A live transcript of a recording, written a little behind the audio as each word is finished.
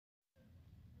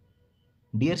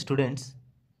Dear students,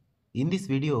 in this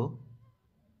video,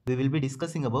 we will be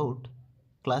discussing about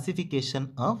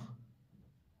classification of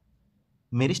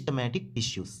meristematic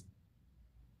tissues.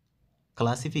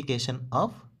 Classification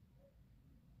of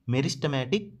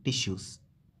meristematic tissues.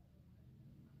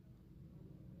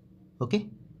 Okay.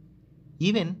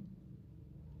 Even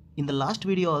in the last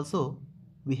video also,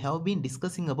 we have been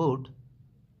discussing about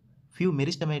few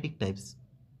meristematic types.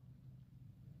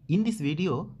 In this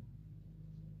video,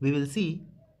 we will see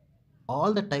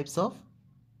all the types of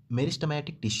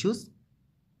meristematic tissues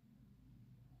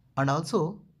and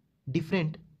also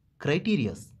different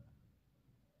criterias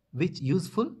which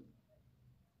useful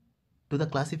to the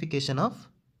classification of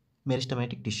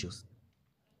meristematic tissues.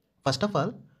 First of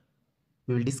all,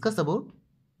 we will discuss about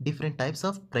different types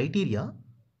of criteria.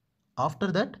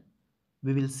 After that,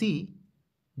 we will see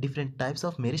different types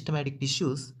of meristematic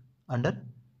tissues under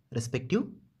respective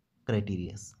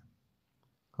criteria.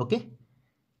 Okay?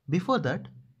 Before that,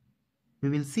 we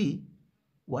will see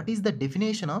what is the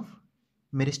definition of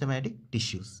meristematic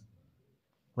tissues.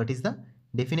 What is the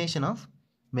definition of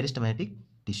meristematic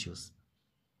tissues?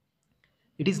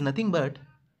 It is nothing but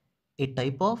a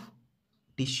type of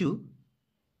tissue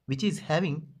which is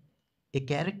having a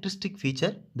characteristic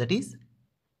feature that is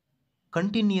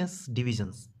continuous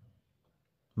divisions.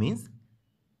 Means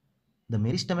the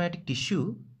meristematic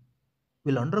tissue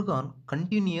will undergo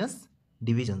continuous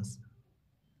divisions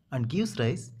and gives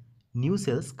rise new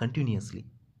cells continuously.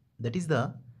 That is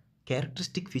the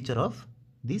characteristic feature of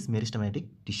these meristematic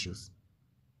tissues.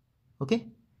 Okay?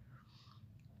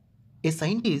 A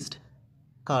scientist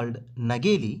called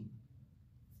Nageli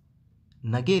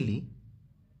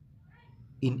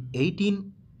in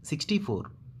 1864,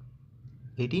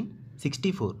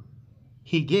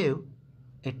 he gave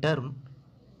a term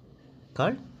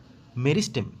called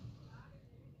meristem.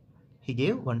 He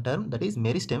gave one term that is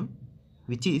meristem,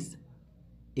 which is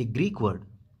a Greek word,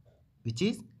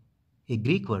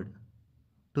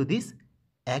 to this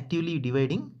actively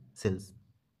dividing cells.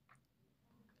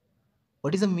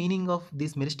 What is the meaning of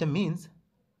this meristem? Means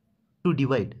to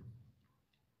divide.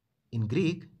 In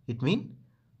Greek, it means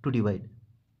to divide.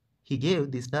 He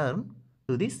gave this term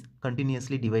to this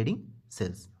continuously dividing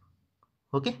cells.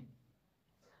 Okay.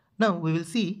 Now we will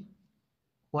see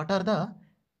what are the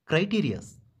criteria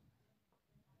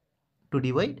to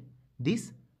divide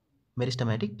these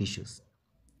meristematic tissues.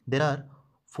 There are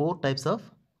 4 types of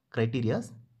criteria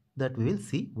that we will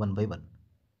see one by one.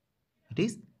 It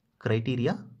is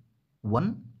criteria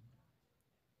 1,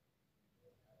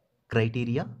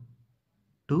 criteria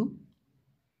 2,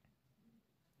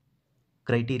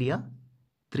 criteria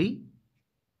 3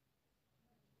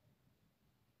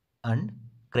 and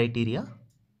criteria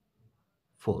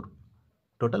 4.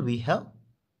 Total we have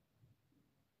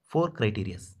 4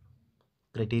 criteria.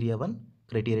 Criteria 1,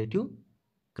 criteria 2,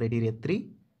 criteria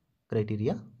 3,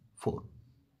 criteria 4.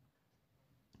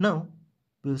 Now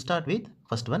we will start with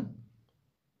first one.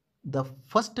 The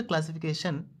first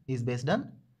classification is based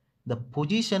on the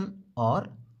position or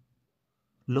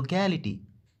locality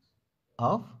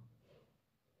of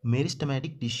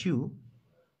meristematic tissue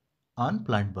on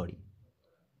plant body.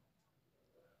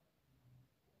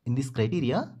 In this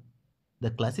criteria,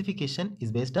 the classification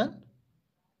is based on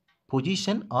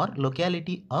position or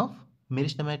locality of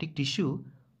meristematic tissue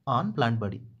on plant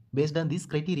body. Based on this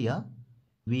criteria,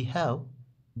 we have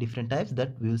different types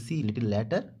that we will see little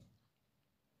later.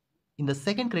 In the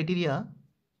second criteria,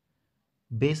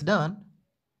 based on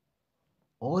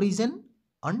origin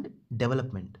and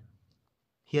development.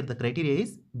 Here the criteria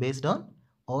is based on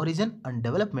origin and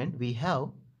development. We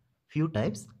have few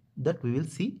types that we will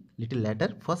see little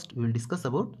later. First we will discuss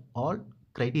about all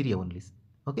criteria only.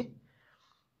 Okay.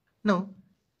 Now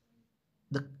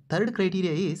the third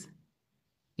criteria is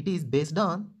it is based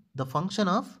on the function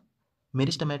of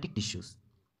meristematic tissues.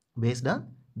 Based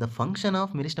on the function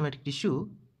of meristematic tissue,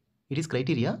 it is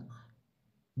criteria.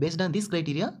 Based on this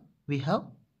criteria, we have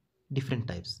different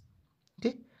types.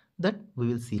 Okay, that we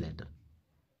will see later.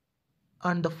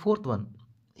 And the fourth one,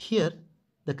 here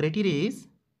the criteria is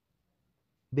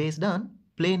based on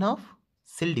plane of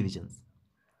cell divisions.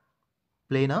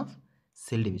 Plane of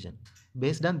cell division.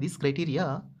 Based on this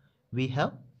criteria, we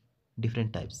have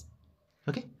different types.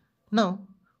 Okay. Now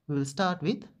we will start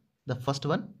with the first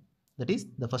one, that is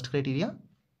the first criteria.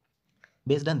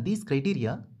 Based on these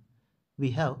criteria, we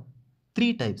have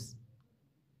three types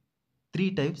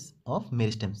of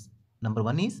meristems. Number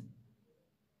one is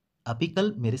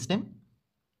apical meristem.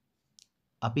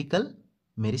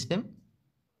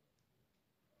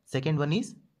 Second one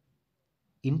is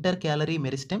intercalary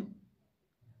meristem.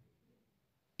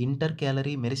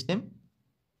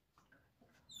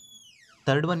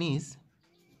 Third one is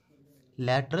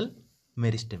lateral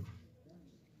meristem.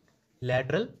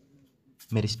 Lateral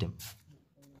meristem.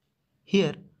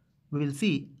 Here we will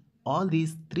see all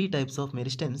these three types of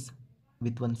meristems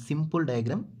with one simple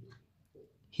diagram.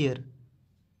 Here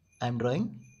I am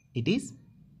drawing, it is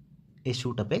a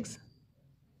shoot apex.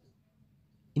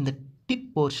 In the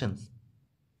tip portions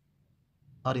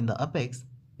or in the apex,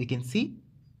 we can see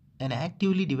an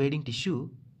actively dividing tissue.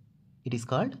 It is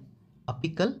called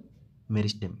apical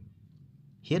meristem.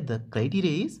 Here the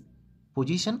criteria is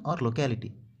position or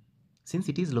locality. Since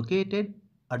it is located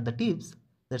at the tips,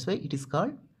 that's why it is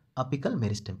called apical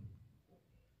meristem.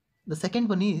 The second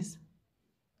one is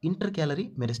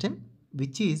intercalary meristem,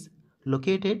 which is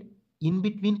located in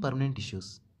between permanent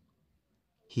tissues.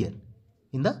 Here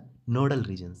in the nodal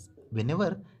regions,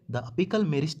 whenever the apical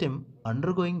meristem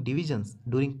undergoing divisions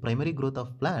during primary growth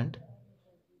of plant,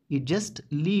 it just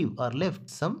leave or left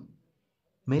some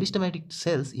meristematic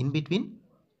cells in between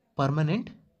permanent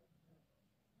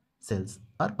cells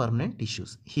or permanent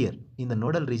tissues. Here in the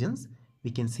nodal regions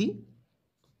we can see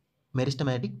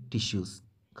meristematic tissues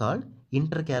called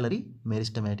intercalary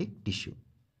meristematic tissue,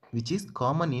 which is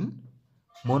common in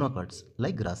monocots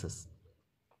like grasses.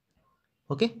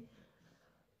 Okay.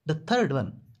 The third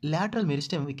one, lateral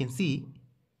meristem, we can see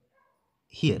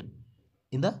here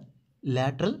in the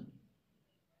lateral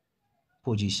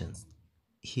positions.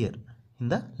 Here in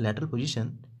the lateral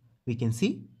position, we can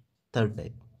see third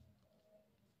type.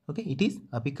 Okay, it is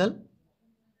apical,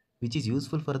 which is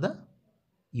useful for the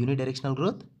unidirectional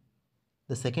growth.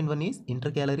 The second one is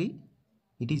intercalary.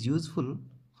 It is useful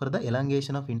for the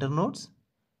elongation of internodes.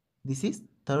 This is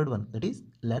third one, that is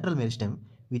lateral meristem,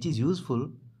 which is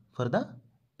useful for the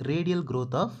radial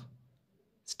growth of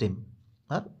stem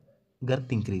or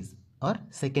girth increase or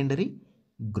secondary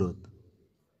growth.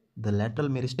 The lateral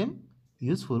meristem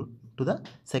useful to the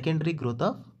secondary growth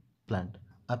of plant.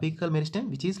 Apical meristem,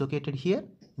 which is located here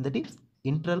in the tips.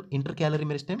 Intercalary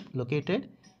meristem located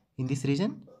in this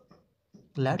region.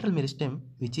 Lateral meristem,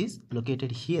 which is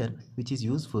located here, which is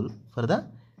useful for the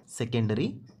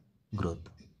secondary growth.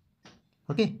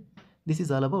 Okay, this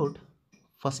is all about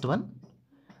first one.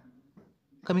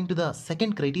 Coming to the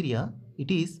second criteria,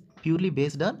 it is purely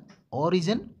based on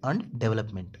origin and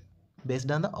development.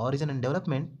 Based on the origin and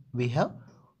development, we have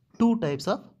two types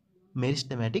of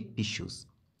meristematic tissues.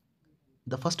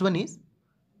 The first one is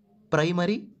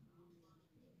primary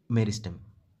meristem.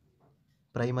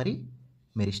 Primary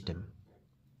meristem.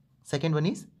 Second one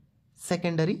is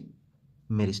secondary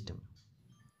meristem.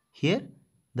 Here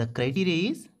the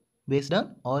criteria is based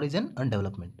on origin and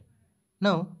development.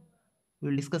 Now we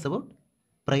will discuss about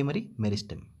primary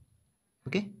meristem.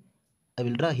 Okay, I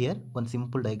will draw here one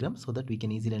simple diagram so that we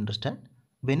can easily understand.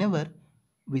 Whenever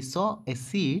we sow a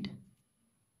seed,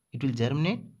 it will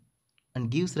germinate and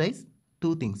gives rise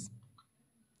two things: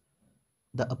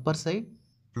 the upper side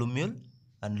plumule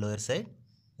and lower side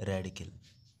radicle.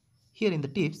 Here in the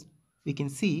tips we can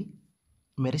see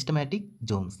meristematic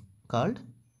zones called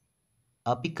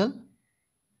apical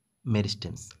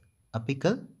meristems.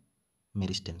 Apical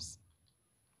meristems.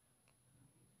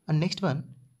 And next one,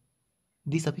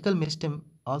 this apical meristem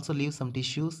also leaves some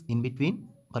tissues in between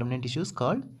permanent tissues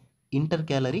called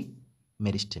intercalary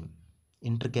meristem.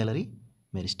 Intercalary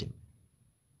meristem.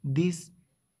 These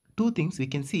two things we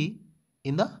can see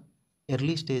in the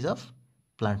early stage of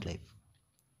plant life.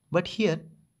 But here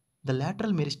the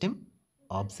lateral meristem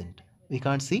absent. We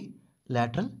can't see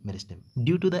lateral meristem.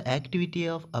 Due to the activity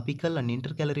of apical and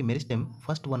intercalary meristem,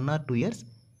 first 1 or 2 years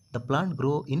the plant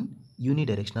grow in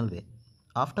unidirectional way.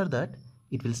 After that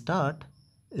it will start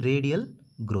radial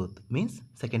growth, means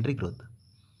secondary growth,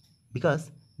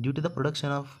 because due to the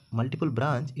production of multiple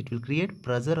branch it will create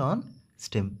pressure on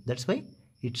stem. That's why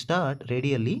it start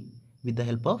radially with the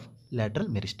help of lateral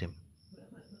meristem.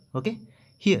 Okay,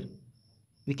 here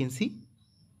we can see,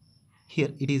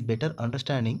 here it is better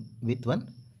understanding with one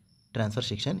transfer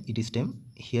section. It is stem,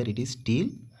 here it is steel,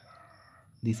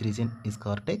 this region is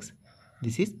cortex,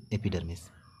 this is epidermis.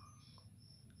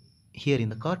 Here in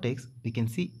the cortex we can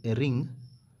see a ring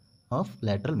of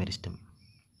lateral meristem.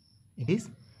 It is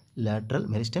lateral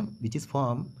meristem which is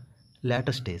formed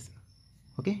later stage.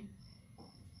 Okay,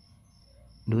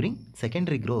 during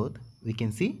secondary growth we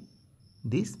can see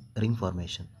this ring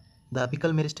formation. The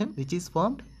apical meristem which is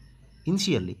formed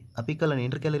initially, apical and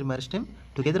intercalary meristem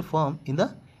together form in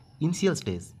the initial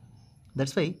stage.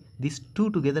 That's why these two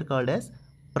together called as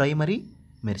primary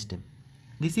meristem.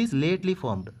 This is lately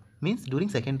formed, means during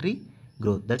secondary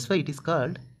growth. That's why it is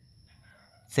called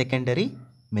secondary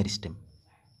meristem.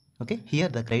 Okay, here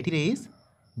the criteria is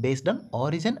based on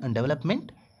origin and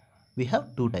development. We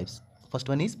have two types, First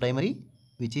one is primary,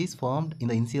 which is formed in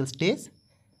the initial stage.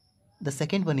 The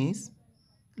second one is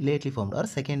lately formed or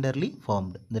secondarily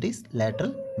formed, that is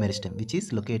lateral meristem, which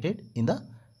is located in the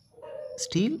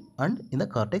stele and in the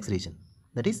cortex region,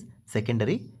 that is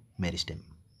secondary meristem.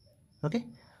 Okay.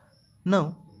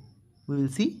 Now we will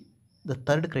see the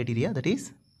third criteria, that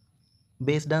is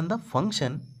based on the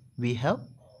function we have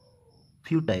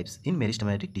few types in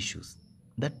meristematic tissues.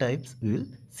 That types we will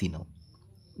see now.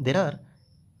 There are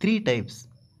three types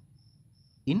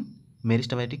in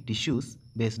meristematic tissues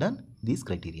based on these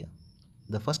criteria.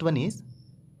 The first one is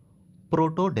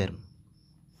protoderm.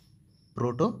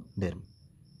 Protoderm.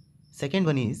 Second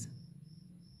one is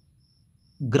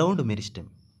ground meristem.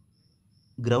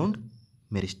 Ground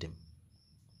meristem.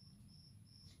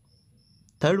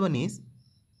 Third one is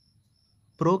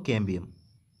procambium.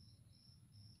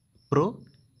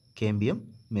 Procambium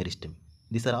meristem.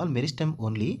 These are all meristem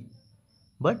only,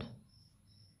 but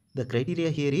the criteria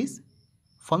here is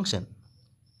function.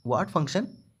 What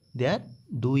function they are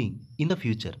doing in the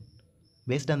future.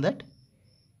 Based on that,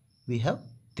 we have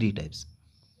three types.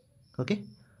 Okay.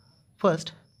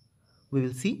 First, we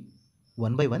will see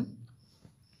one by one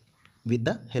with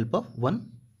the help of one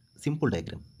simple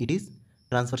diagram. It is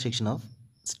transfer section of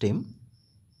stem.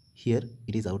 Here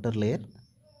it is outer layer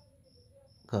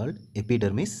called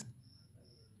epidermis.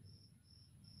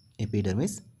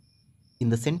 Epidermis. In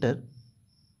the center,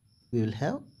 we will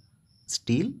have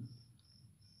stele.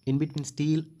 In between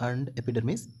stele and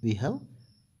epidermis, we have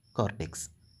cortex.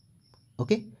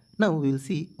 Okay. Now we will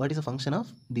see what is the function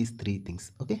of these three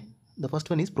things. Okay. The first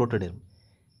one is protoderm.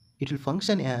 It will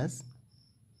function as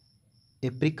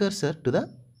a precursor to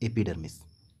the epidermis.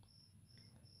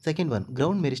 Second one,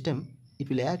 ground meristem, it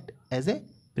will act as a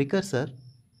precursor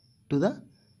to the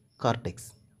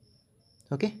cortex.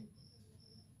 Okay.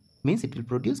 Means it will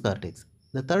produce cortex.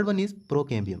 The third one is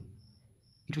procambium.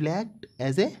 It will act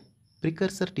as a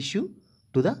precursor tissue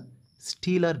to the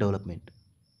stellar development.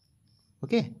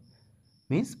 Okay.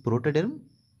 Means protoderm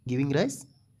giving rise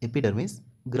epidermis,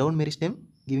 ground meristem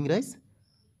giving rise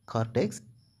cortex,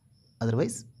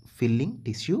 otherwise filling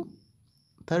tissue.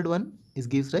 Third one is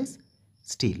gives rise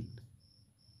stele.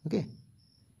 Okay.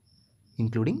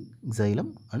 Including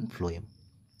xylem and phloem.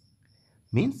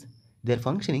 Means they are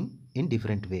functioning in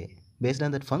different way. Based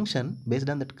on that function, based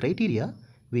on that criteria,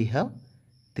 we have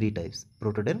three types: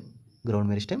 protoderm, ground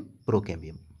meristem,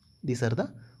 procambium. These are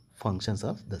the functions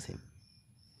of the same.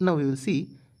 Now we will see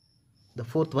the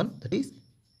fourth one, that is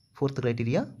fourth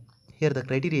criteria. Here the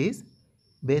criteria is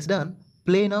based on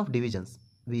plane of divisions.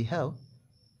 We have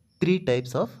three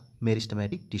types of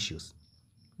meristematic tissues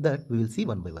that we will see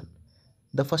one by one.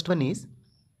 The first one is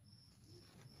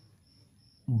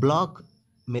block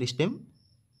meristem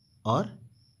or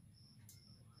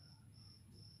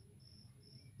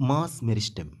mass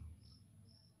meristem.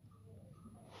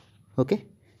 Okay.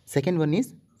 Second one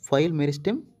is file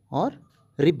meristem or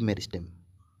rib meristem.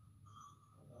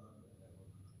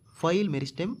 File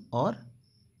meristem or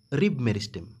rib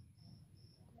meristem.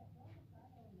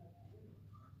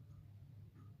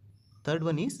 Third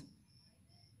one is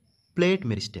plate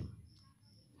meristem.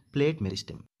 Plate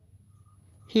meristem.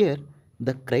 Here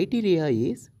the criteria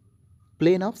is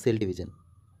plane of cell division.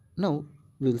 Now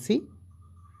we will see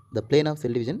the plane of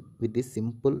cell division with these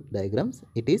simple diagrams.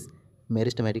 It is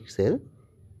meristematic cell.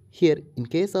 Here in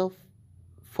case of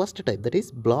first type, that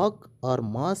is block or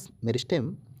mass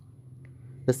meristem,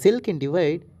 the cell can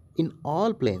divide in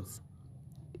all planes.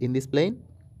 In this plane,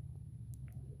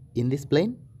 in this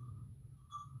plane,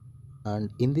 and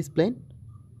in this plane,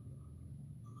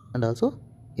 and also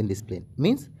in this plane.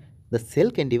 Means the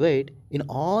cell can divide in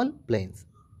all planes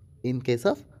in case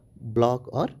of block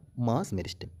or mass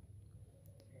meristem.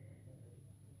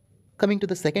 Coming to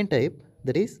the second type,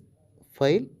 that is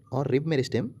file or rib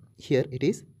meristem. Here it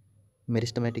is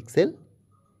meristematic cell.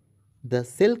 The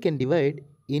cell can divide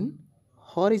in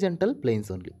horizontal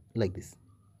planes only, like this.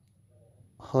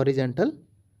 Horizontal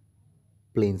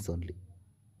planes only.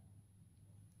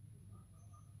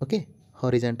 Okay.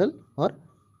 Horizontal or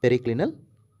periclinal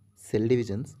cell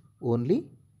divisions only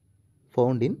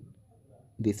found in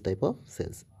this type of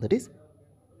cells, that is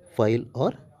file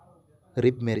or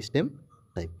rib meristem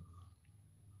type.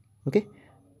 Okay.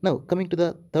 Now coming to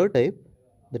the third type,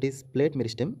 that is plate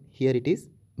meristem. Here it is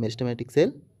meristematic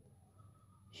cell.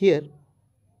 Here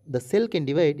the cell can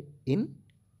divide in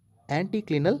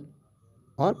anticlinal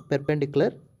or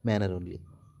perpendicular manner only.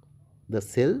 The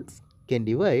cells can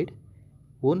divide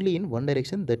only in one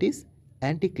direction, that is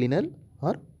anticlinal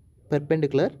or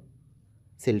perpendicular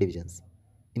cell divisions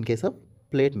in case of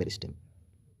plate meristem.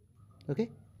 Okay.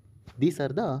 These are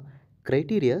the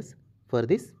criteria for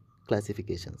this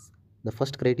classifications. The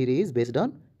first criteria is based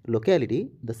on locality,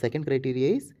 the second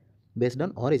criteria is based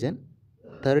on origin,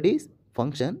 third is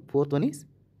function, fourth one is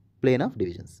plane of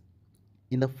divisions.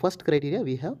 In the first criteria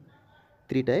we have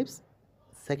three types,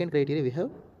 second criteria we have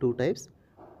two types,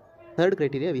 third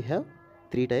criteria we have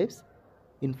three types,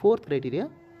 in fourth criteria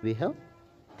we have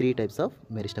three types of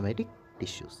meristematic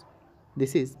tissues.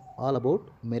 This is all about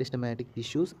meristematic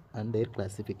tissues and their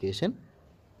classification.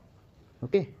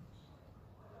 Okay,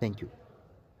 thank you.